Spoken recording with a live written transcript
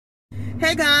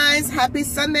Hey guys, happy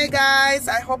Sunday guys.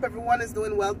 I hope everyone is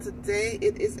doing well today.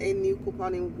 It is a new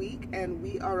couponing week and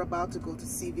we are about to go to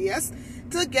CVS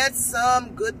to get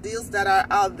some good deals that are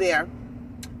out there.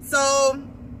 So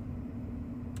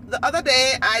the other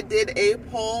day I did a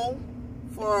poll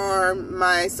for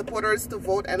my supporters to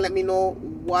vote and let me know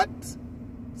what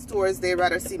stores they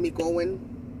rather see me going.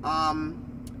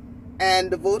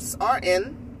 And the votes are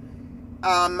in.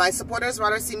 My supporters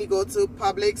rather see me go to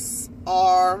Publix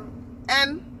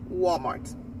and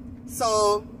Walmart.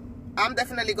 So I'm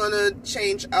definitely gonna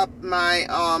change up my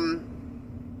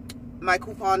my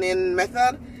couponing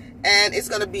method, and it's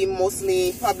gonna be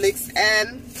mostly Publix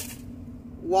and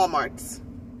Walmart.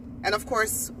 And of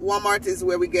course, Walmart is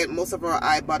where we get most of our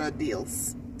iButter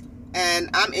deals. And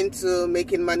I'm into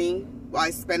making money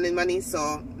while spending money,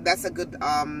 so that's a good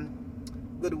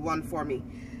one for me.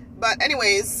 But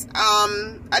anyways,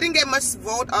 I didn't get much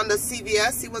vote on the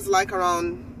CVS. It was like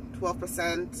around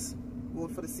 12%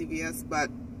 vote for the CVS, but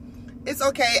it's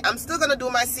okay. I'm still gonna do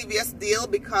my CVS deal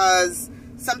because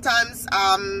sometimes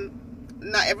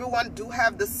not everyone do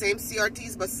have the same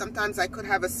CRTs, but sometimes I could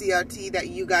have a CRT that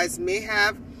you guys may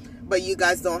have, but you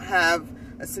guys don't have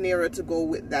a scenario to go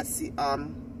with that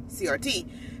CRT.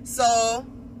 So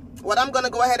what I'm gonna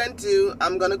go ahead and do,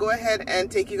 I'm gonna go ahead and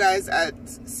take you guys at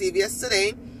CVS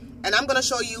today, and I'm gonna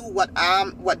show you what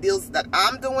deals that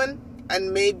I'm doing,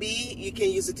 and maybe you can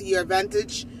use it to your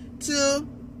advantage to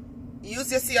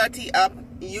use your CRT up,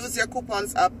 use your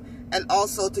coupons up, and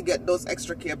also to get those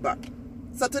extra care buck.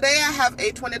 So today I have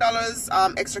a $20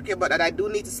 extra care buck that I do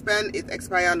need to spend. It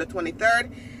expires on the 23rd,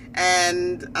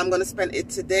 and I'm gonna spend it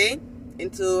today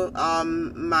into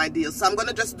my deal. So I'm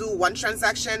gonna just do one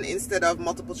transaction instead of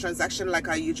multiple transactions like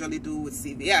I usually do with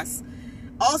CVS.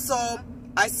 Also,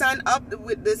 I signed up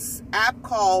with this app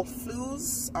called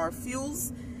Fuels,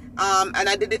 and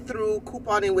I did it through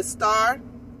couponing with Star.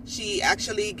 She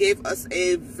actually gave us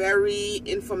a very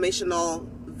informational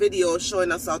video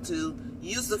showing us how to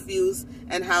use the Fuels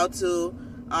and how to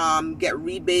get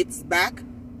rebates back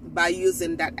by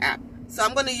using that app. So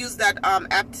I'm going to use that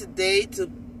app today to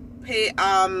pay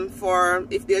for,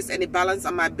 if there's any balance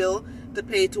on my bill, to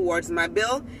pay towards my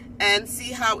bill and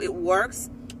see how it works.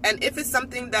 And if it's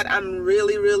something that I'm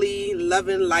really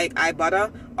loving, like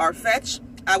iButter or Fetch,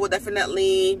 I will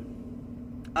definitely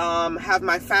have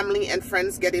my family and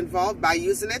friends get involved by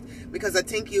using it, because I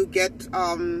think you get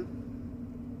a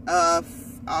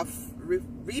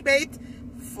rebate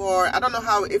for, I don't know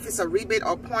how, if it's a rebate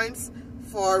or points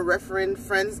for referring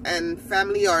friends and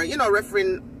family, or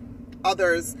referring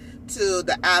others to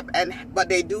the app, but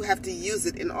they do have to use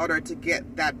it in order to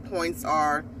get that points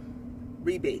or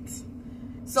rebates.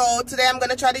 So today I'm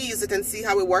gonna try to use it and see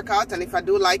how it works out, and if I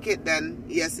do like it, then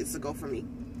yes, it's a go for me.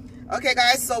 Okay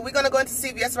guys, so we're gonna go into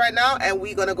CVS right now and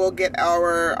we're gonna go get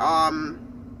our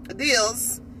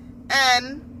deals,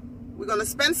 and we're gonna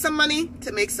spend some money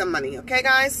to make some money. Okay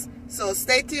guys, so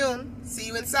stay tuned. See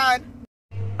you inside.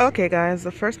 Okay guys,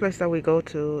 the first place that we go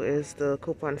to is the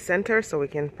coupon center, so we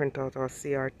can print out our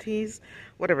CRTs,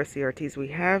 whatever CRTs we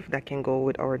have that can go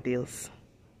with our deals.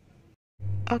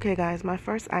 Okay guys, my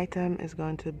first item is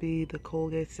going to be the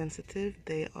Colgate Sensitive.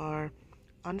 They are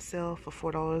on sale for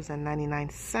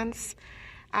 $4.99.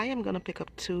 I am going to pick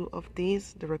up 2 of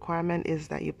these. The requirement is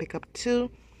that you pick up 2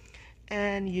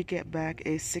 and you get back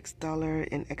a $6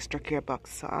 in extra care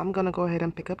bucks. So I'm going to go ahead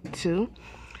and pick up 2.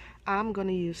 I'm going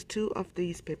to use 2 of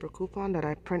these paper coupons that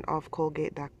I print off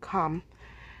Colgate.com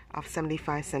of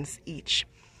 75 cents each.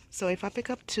 So if I pick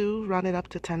up 2, round it up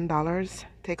to $10,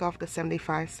 take off the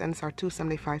 75 cents or 2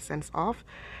 75 cents off,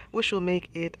 which will make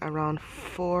it around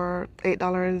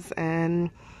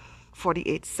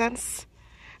 $8.48.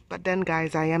 But then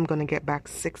guys, I am going to get back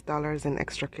 $6 in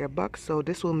extra care bucks, so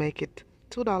this will make it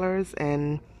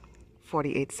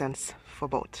 $2.48 for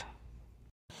both.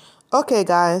 Okay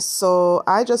guys, so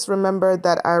I just remembered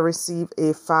that I received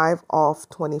a 5 off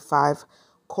 25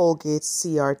 Colgate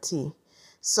CRT.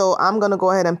 So I'm going to go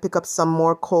ahead and pick up some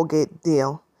more Colgate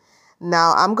deal.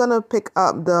 Now I'm going to pick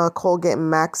up the Colgate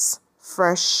Max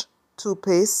Fresh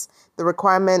toothpaste. The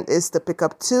requirement is to pick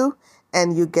up 2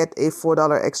 and you get a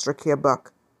 $4 extra care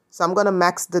buck. So I'm going to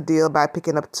max the deal by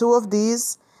picking up 2 of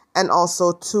these and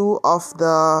also 2 of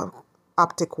the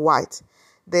Optic White.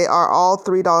 They are all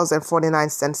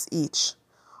 $3.49 each.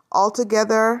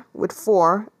 Altogether with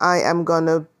 4,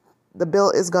 the bill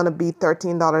is going to be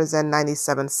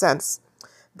 $13.97.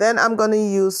 Then I'm going to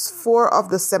use 4 of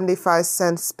the 75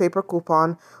 cents paper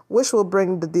coupon, which will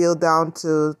bring the deal down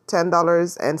to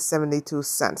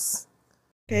 $10.72.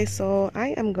 Okay, so I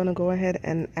am going to go ahead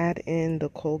and add in the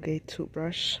Colgate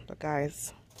toothbrush. But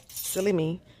guys, silly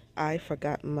me, I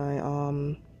forgot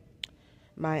my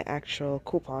actual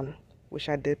coupon, which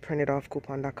I did print it off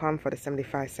coupon.com for the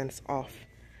 75 cents off.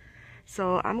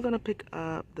 So I'm gonna pick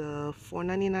up the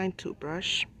 $4.99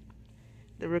 toothbrush.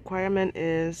 The requirement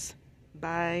is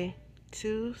buy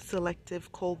 2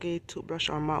 selective Colgate toothbrush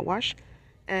or mouthwash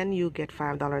and you get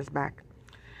 $5 back.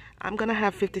 I'm gonna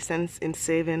have 50 cents in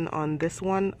saving on this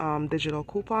one digital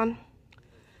coupon.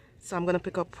 So I'm gonna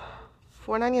pick up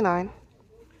 $4.99,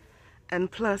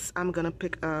 and plus I'm gonna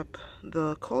pick up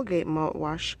the Colgate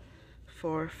mouthwash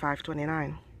for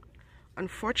 $5.29.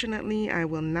 Unfortunately, I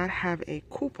will not have a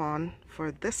coupon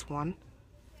for this one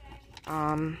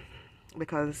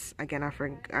because again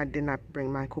I did not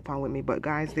bring my coupon with me. But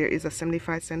guys, there is a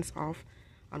 75 cents off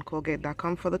on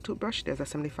Colgate.com for the toothbrush. There's a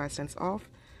 75 cents off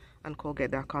on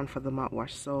Colgate.com for the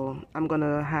mouthwash. So I'm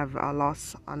gonna have a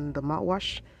loss on the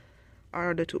mouthwash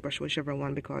or the toothbrush, whichever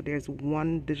one, because there's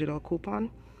one digital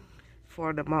coupon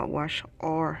for the mouthwash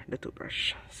or the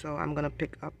toothbrush. So I'm gonna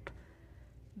pick up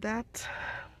that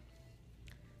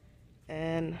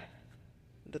and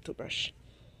the toothbrush.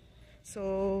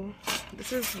 So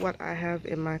this is what I have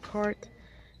in my cart.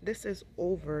 This is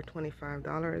over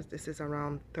 $25. This is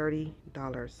around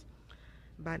 $30.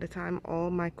 By the time all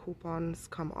my coupons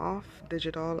come off,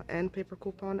 digital and paper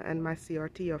coupon, and my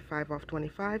CRT of 5 off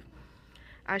 25,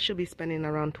 I should be spending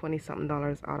around $20-something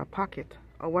out of pocket.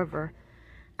 However,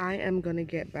 I am gonna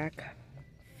get back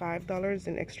 $5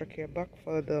 in extra care buck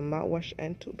for the mouthwash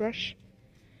and toothbrush.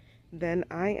 Then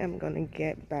I am gonna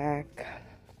get back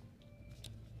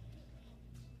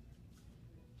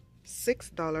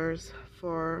 $6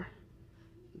 for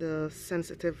the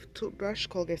sensitive toothbrush,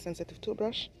 Colgate sensitive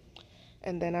toothbrush,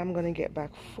 and then I'm gonna get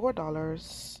back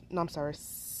 $4. No, I'm sorry.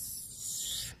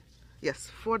 Yes,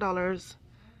 $4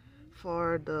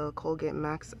 for the Colgate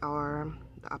Max or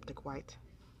the Optic White.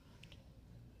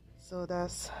 So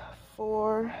that's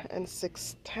 4 and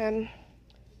 6, 10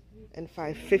 and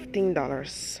 5,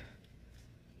 $15.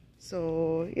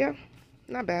 So yeah,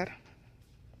 not bad.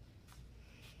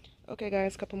 Okay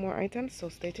guys, couple more items, so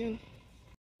stay tuned.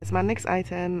 So my next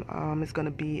item is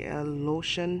gonna be a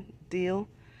lotion deal,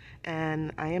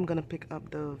 and I am gonna pick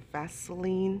up the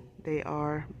Vaseline. They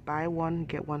are buy one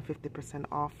get one 50%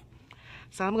 off.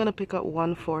 So I'm gonna pick up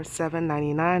one for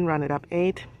 $7.99, round it up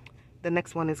 8. The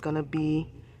next one is gonna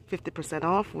be 50%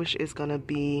 off, which is gonna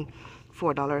be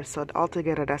 $4. So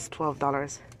altogether that's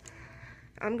 $12.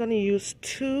 I'm gonna use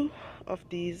 2 of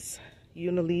these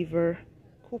Unilever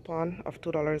coupon of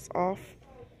 $2 off.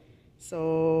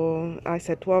 So I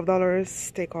said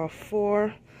 $12, take off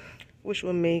 4, which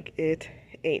will make it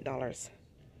 $8.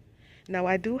 Now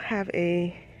I do have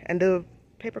and the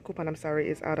paper coupon, I'm sorry,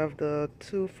 is out of the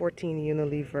 214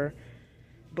 Unilever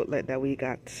booklet that we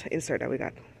got, insert that we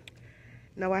got.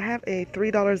 Now I have a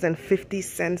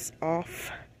 $3.50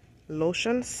 off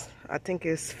lotions. I think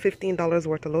it's $15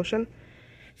 worth of lotion.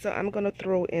 So I'm gonna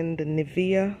throw in the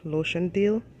Nivea lotion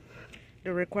deal.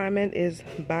 The requirement is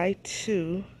buy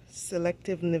 2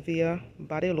 selective Nivea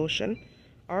body lotion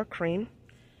or cream,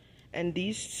 and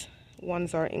these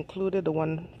ones are included, the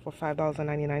one for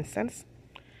 $5.99.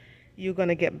 You're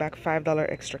gonna get back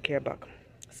 $5 extra care buck.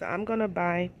 So I'm gonna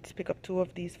pick up 2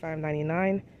 of these,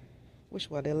 $5.99, which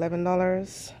was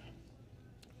 $11.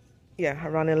 Yeah,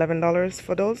 around $11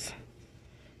 for those,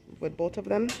 with both of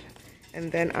them.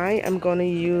 And then I am gonna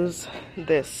use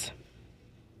this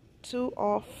 2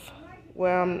 off.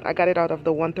 Well, I got it out of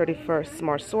the 131st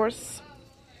Smart Source,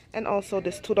 and also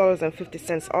this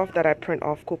 $2.50 off that I print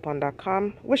off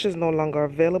coupon.com, which is no longer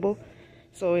available.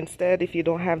 So instead, if you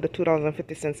don't have the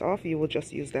 $2.50 off, you will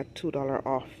just use that $2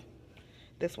 off.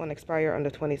 This one expires on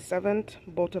the 27th.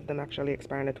 Both of them actually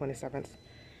expire on the 27th.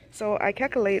 So I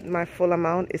calculate my full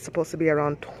amount is supposed to be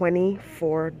around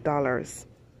 $24.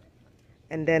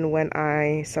 And then when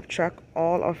I subtract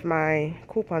all of my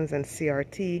coupons and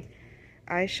CRT,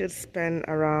 I should spend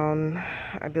around,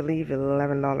 I believe,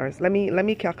 $11. Let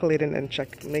me calculate it and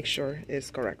check, make sure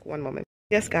it's correct. One moment.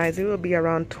 Yes guys, it will be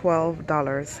around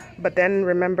 $12. But then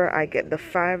remember, I get the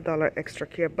 $5 extra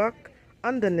care buck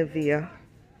on the Nivea.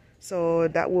 So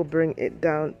that will bring it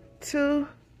down to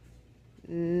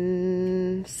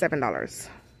 $7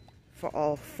 for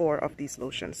all 4 of these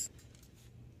lotions.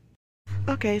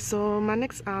 Okay, so my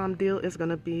next deal is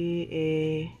gonna be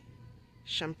a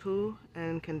shampoo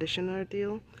and conditioner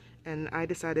deal, and I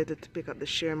decided to pick up the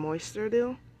Sheer Moisture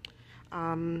deal.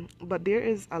 But there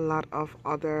is a lot of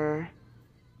other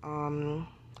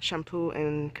shampoo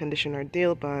and conditioner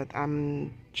deal, but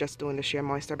I'm just doing the Sheer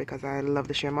Moisture because I love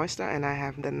the Sheer Moisture and I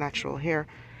have the natural hair.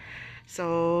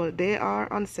 So they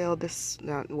are on sale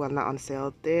well, not on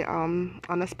sale, they on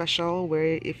a special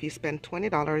where if you spend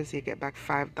 $20 you get back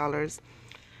 $5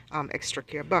 extra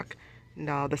care buck.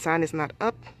 Now the sign is not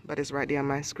up, but it's right there on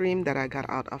my screen that I got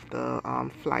out of the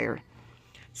flyer.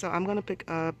 So I'm gonna pick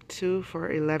up 2 for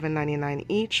 $11.99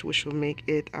 each, which will make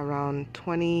it around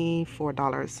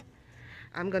 $24.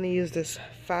 I'm gonna use this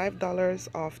 $5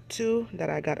 off 2 that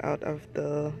I got out of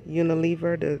the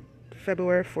Unilever, the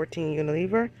February 14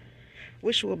 Unilever,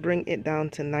 which will bring it down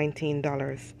to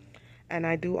 $19. And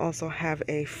I do also have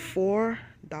a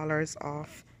 $4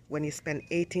 off when you spend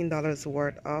 $18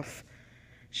 worth of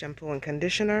shampoo and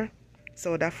conditioner.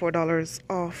 So that $4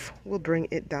 off will bring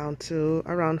it down to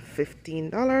around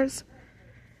 $15.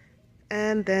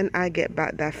 And then I get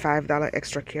back that $5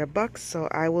 extra care bucks. So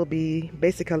I will be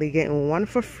basically getting 1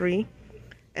 for free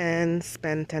and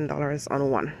spend $10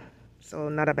 on 1. So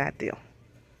not a bad deal.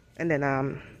 And then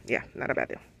yeah, not a bad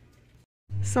deal.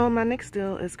 So my next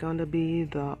deal is going to be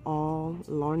the all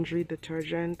laundry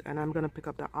detergent, and I'm going to pick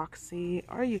up the Oxy,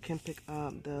 or you can pick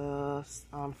up the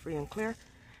Free and Clear,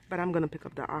 but I'm going to pick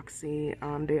up the Oxy.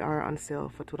 They are on sale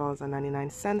for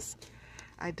 $2.99.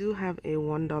 I do have a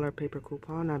 $1 paper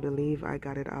coupon. I believe I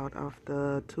got it out of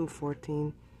the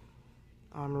 214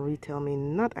 Retail Me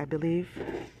Nut, I believe,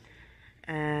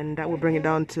 and that will bring it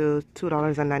down to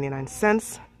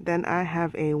 $2.99. Then I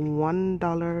have a $1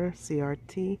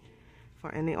 CRT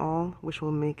for any all, which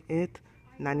will make it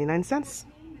 99 cents.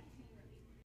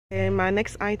 Okay, my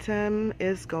next item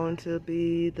is going to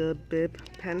be the bib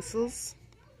pencils,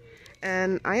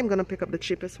 and I am going to pick up the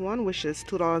cheapest one, which is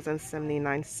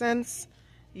 $2.79.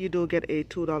 You do get a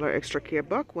 $2 extra care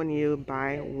buck when you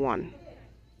buy 1.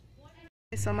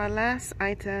 So my last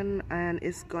item, and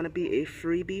it's going to be a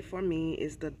freebie for me,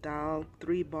 is the Doll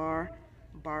 3-bar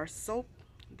soap.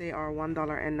 They are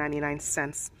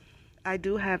 $1.99. I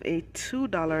do have a $2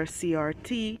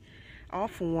 CRT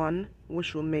off 1,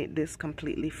 which will make this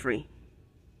completely free.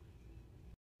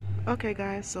 Okay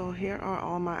guys, so here are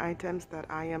all my items that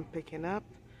I am picking up.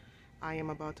 I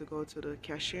am about to go to the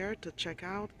cashier to check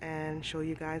out and show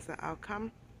you guys the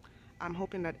outcome. I'm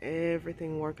hoping that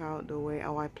everything worked out the way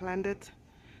how I planned it.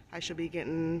 I should be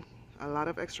getting a lot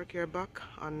of extra care buck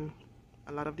on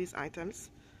a lot of these items.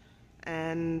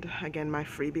 And again, my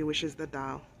freebie, which is the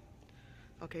Doll.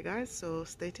 Okay guys, so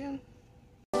stay tuned.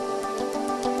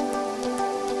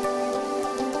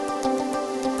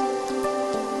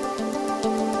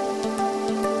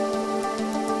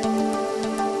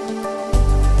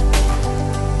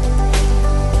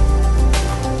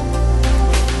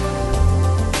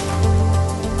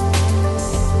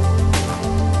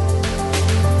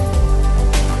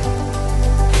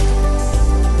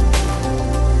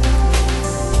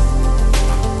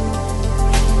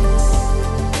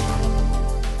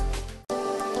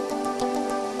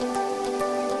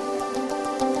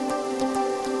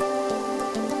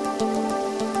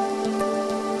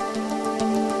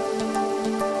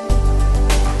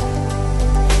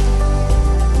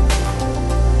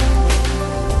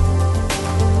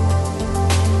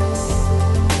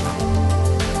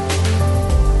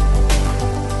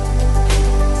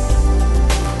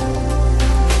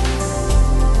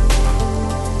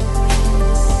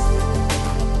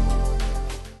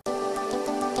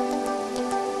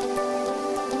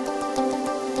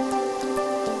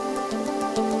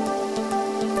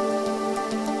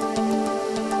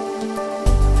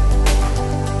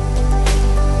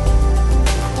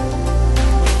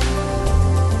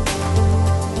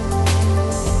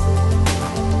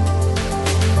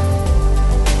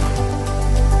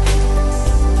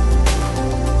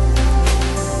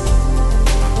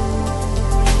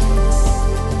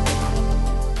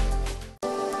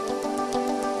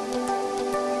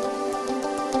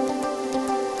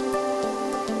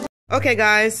 Okay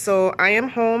guys, so I am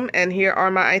home and here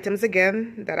are my items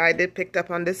again that I did picked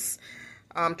up on this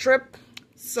trip.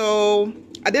 So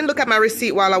I didn't look at my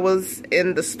receipt while I was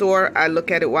in the store. I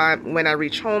look at it when I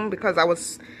reach home because I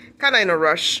was kind of in a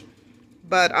rush.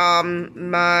 But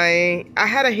I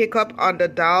had a hiccup on the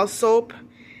Doll soap.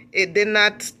 It did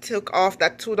not took off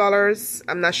that $2.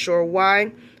 I'm not sure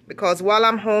why, because while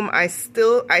I'm home I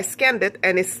scanned it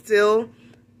and it still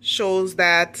shows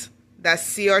that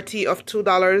CRT of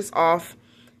 $2 off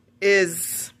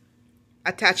is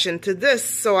attaching to this.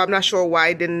 So I'm not sure why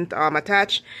it didn't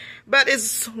attach, but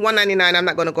it's $1.99. I'm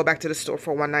not going to go back to the store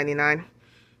for $1.99.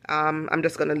 I'm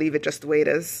just going to leave it just the way it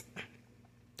is.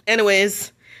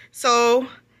 Anyways, so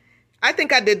I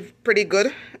think I did pretty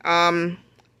good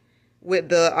with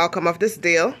the outcome of this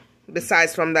deal,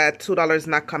 besides from that $2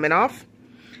 not coming off.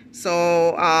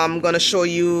 So I'm going to show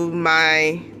you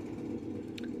my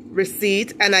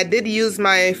receipt, and I did use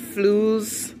my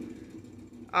Flues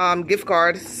gift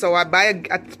card. So I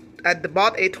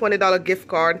bought a $20 gift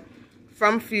card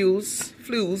from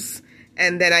Flues,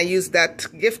 and then I used that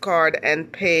gift card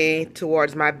and pay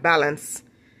towards my balance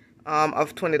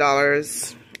of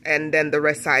 $20, and then the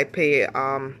rest I pay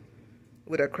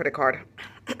with a credit card.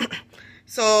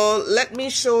 So let me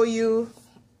show you.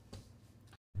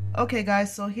 Okay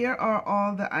guys, so here are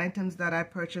all the items that I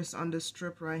purchased on the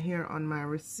strip right here on my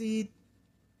receipt.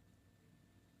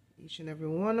 Each and every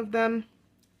one of them.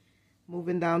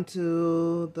 Moving down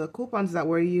to the coupons that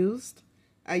were used.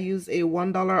 I used a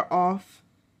 $1 off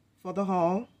for the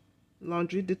Haul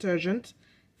laundry detergent,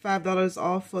 $5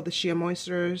 off for the Sheer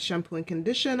Moisture shampoo and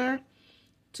conditioner,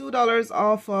 $2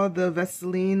 off for the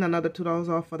Vaseline, another $2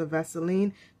 off for the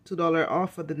Vaseline, $2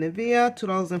 off for the Nivea,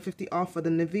 $2.50 off for the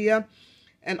Nivea,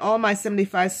 and all my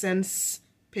 75-cents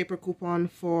paper coupon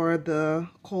for the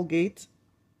Colgate.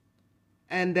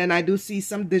 And then I do see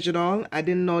some digital. I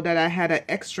didn't know that I had an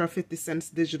extra 50-cents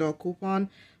digital coupon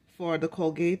for the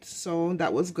Colgate, so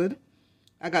that was good.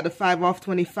 I got the 5 off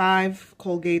 25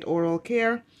 Colgate Oral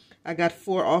Care. I got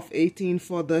 4 off 18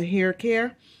 for the hair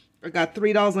care. I got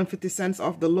 $3.50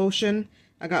 off the lotion.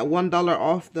 I got $1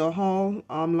 off the Haul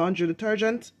laundry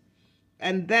detergent.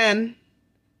 And then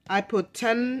I put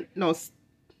 $20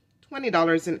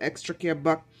 in extra care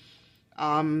buck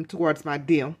towards my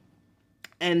deal.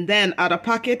 And then out of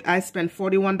pocket, I spent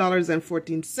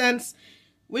 $41.14,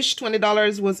 which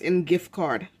 $20 was in gift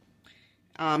card.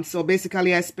 So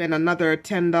basically, I spent another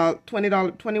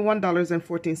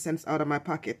 $21.14 out of my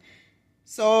pocket.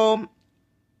 So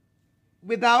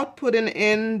without putting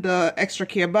in the extra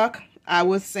care buck, I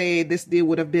would say this deal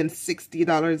would have been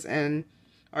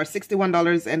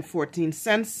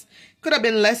 $61.14. Could have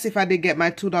been less if I did get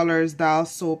my $2 Dial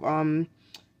soap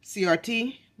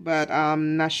CRT, but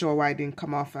I'm not sure why it didn't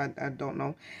come off. I don't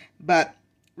know. But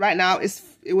right now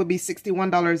it would be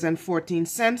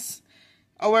 $61.14.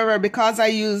 However, because I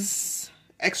use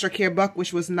extra care buck,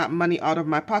 which was not money out of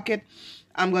my pocket,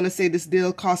 I'm going to say this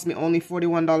deal cost me only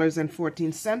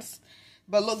 $41.14.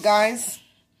 But look, guys,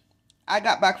 I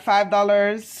got back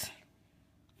 $5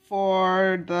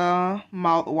 for the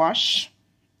mouthwash.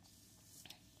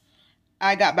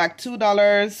 I got back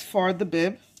 $2 for the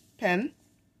bib pen.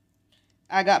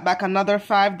 I got back another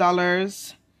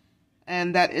 $5,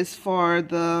 and that is for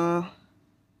the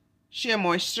Sheer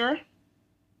Moisture.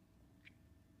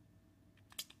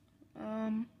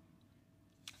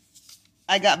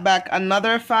 I got back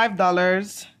another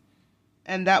 $5,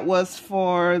 and that was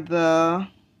for the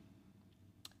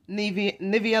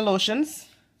Nivea lotions.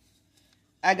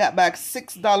 I got back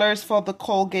 $6 for the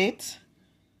Colgate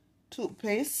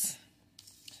toothpaste,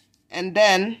 and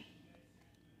then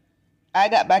I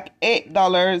got back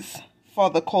 $8 for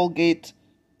the Colgate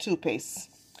toothpaste.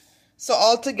 So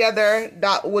altogether,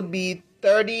 that would be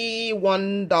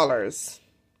 $31.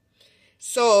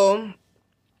 So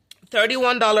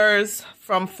 $31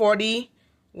 from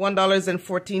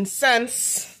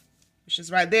 $41.14, which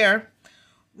is right there,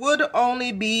 would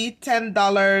only be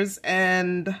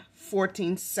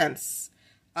 $10.14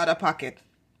 out of pocket.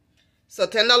 So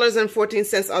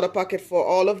 $10.14 out of pocket for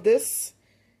all of this.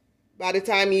 By the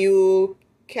time you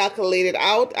calculate it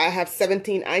out, I have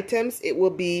 17 items. It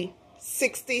will be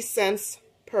 60 cents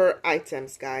per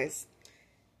items, guys.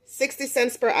 60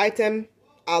 cents per item,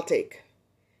 I'll take.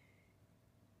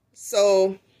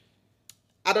 So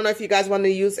I don't know if you guys want to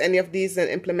use any of these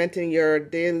and implementing your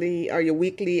daily or your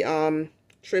weekly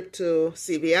trip to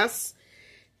CVS.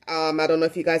 I don't know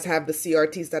if you guys have the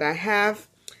CRTs that I have.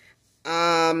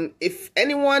 If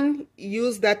anyone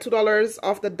used that $2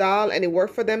 off the dial and it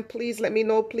worked for them, please let me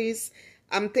know, please.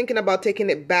 I'm thinking about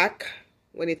taking it back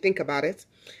when you think about it.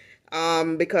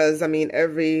 Because I mean,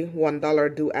 every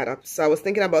 $1 do add up. So I was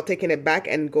thinking about taking it back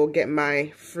and go get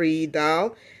my free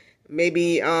dial.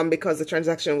 Maybe because the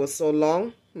transaction was so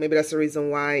long, maybe that's the reason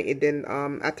why it didn't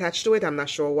attach to it. I'm not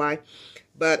sure why.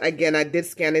 But again, I did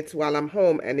scan it while I'm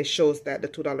home, and it shows that the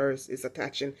 $2 is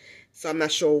attaching. So I'm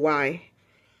not sure why.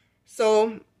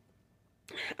 So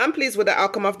I'm pleased with the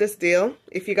outcome of this deal.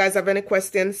 If you guys have any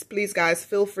questions, please, guys,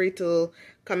 feel free to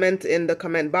comment in the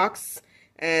comment box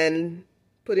and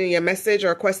put in your message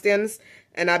or questions,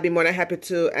 and I'll be more than happy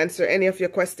to answer any of your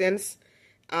questions.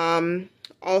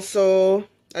 Also,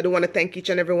 I do want to thank each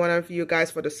and every one of you guys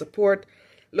for the support.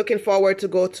 Looking forward to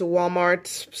go to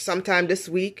Walmart sometime this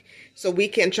week so we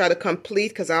can try to complete,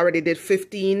 because I already did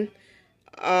 15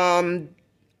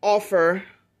 offer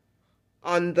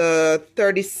on the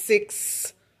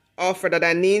 36 offer that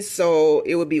I need. So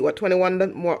it would be, what,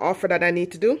 21 more offer that I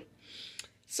need to do.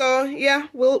 So yeah,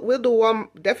 we'll do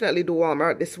definitely do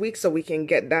Walmart this week so we can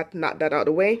get that, knock that out of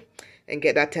the way and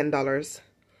get that $10.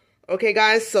 Okay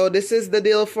guys, so this is the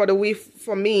deal for the week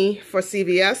for me for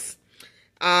CVS.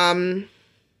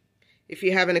 If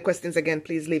you have any questions, again,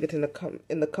 please leave it in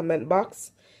the comment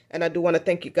box. And I do want to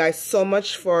thank you guys so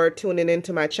much for tuning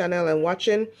into my channel and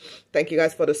watching. Thank you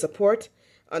guys for the support.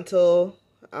 Until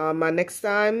my next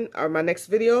time or my next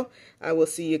video, I will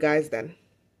see you guys then.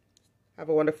 Have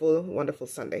a wonderful, wonderful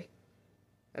Sunday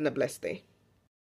and a blessed day.